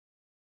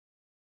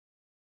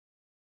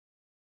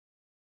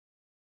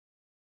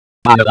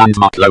Banner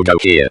landmark logo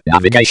here.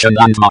 Navigation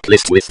landmark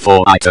list with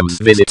 4 items.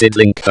 Visited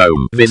link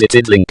home.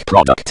 Visited link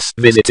products.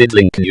 Visited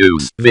link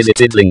news.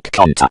 Visited link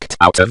contact.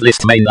 Out of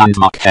list main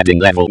landmark heading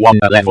level 1.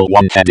 A level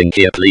 1 heading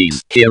here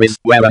please. Here is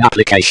where an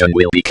application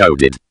will be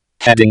coded.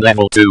 Heading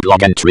level 2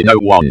 log entry no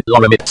 1.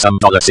 Lorem ipsum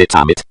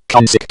 $sitamit.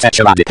 Consic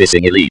techer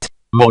adipising elite.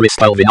 Moris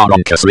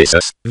pelvinaroncus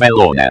risus.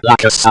 Velorne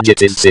lacus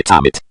sagittis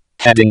sitamit.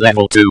 Heading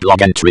level 2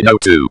 log entry no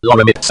 2.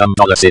 Lorem ipsum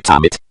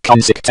 $sitamit.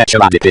 Consic techer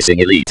adipising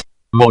elite.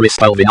 Moris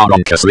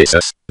pelvinaroncus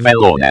risus.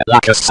 Velorne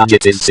lacus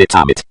sagittis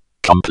sitamit.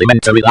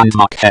 Complementary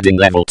landmark heading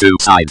level 2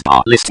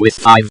 sidebar list with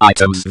 5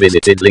 items.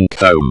 Visited link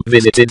home.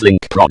 Visited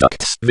link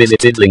products.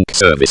 Visited link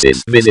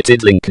services.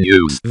 Visited link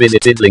news.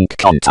 Visited link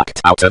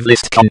contact. Out of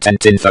list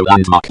content info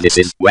landmark. This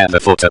is where the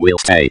footer will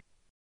stay.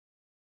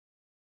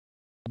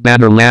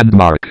 Banner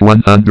landmark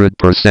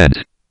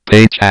 100%.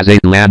 Page has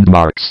 8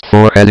 landmarks,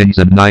 4 headings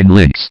and 9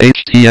 links.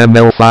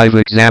 HTML5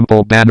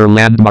 example banner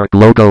landmark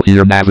logo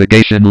here.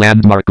 Navigation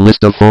landmark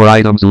list of 4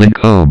 items. Link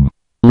home.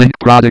 Link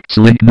products,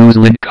 link news,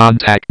 link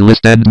contact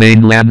list and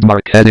main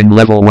landmark heading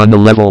level 1. The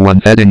level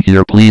 1 heading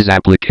here please.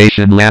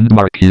 Application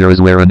landmark here is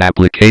where an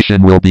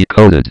application will be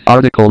coded.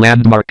 Article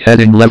landmark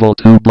heading level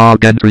 2.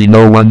 Blog entry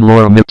no 1.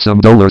 Lorem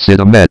ipsum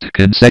 $sitamit.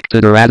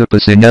 Consector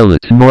adipusing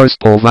elit. Mors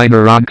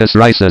pulvinaroncus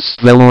risus.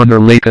 Velorner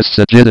lacus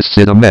sagittis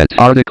sitamit.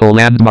 Article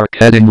landmark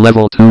heading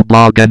level 2.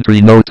 Blog entry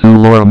no 2.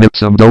 Lorem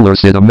ipsum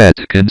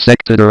 $sitamit.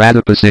 Consector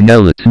adipusing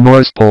elit.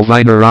 Mors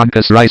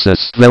pulvinaroncus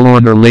risus.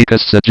 Velorner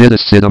lacus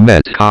sagittis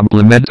sitamit.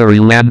 Complementary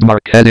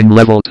landmark heading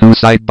level 2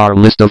 sidebar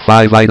list of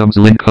 5 items.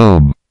 Link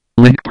home.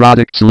 Link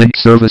products, link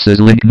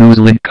services, link news,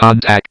 link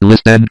contact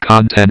list and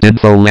content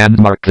info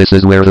landmark. This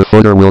is where the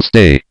footer will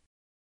stay.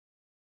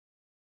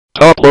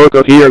 Top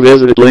logo here.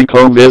 Visited link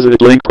home.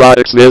 Visited link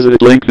products. Visited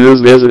link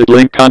news. Visited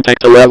link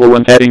contact. A level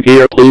 1 heading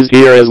here please.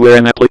 Here is where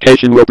an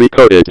application will be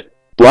coded.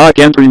 Blog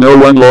entry no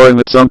 1.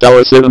 Lorem ipsum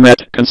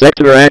 $sitamit.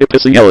 Consector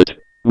adipusing elit.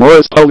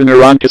 Moris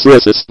pelvinaroncus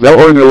risus.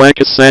 Velorner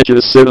lacus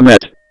sagittis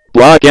sitamit.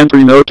 Blog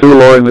entry no 2.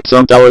 Lorem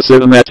ipsum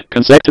 $sitamit.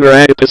 Consector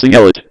adipusing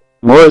elit.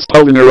 Moris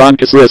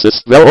pelvinaroncus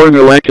risus.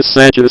 Velorner lacus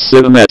sagittis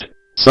sitamit.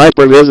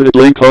 Sidebar. Visited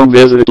link home.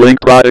 Visited link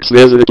products.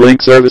 Visited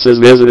link services.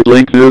 Visited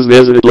link news.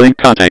 Visited link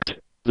contact.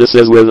 This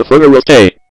is where the footer will stay.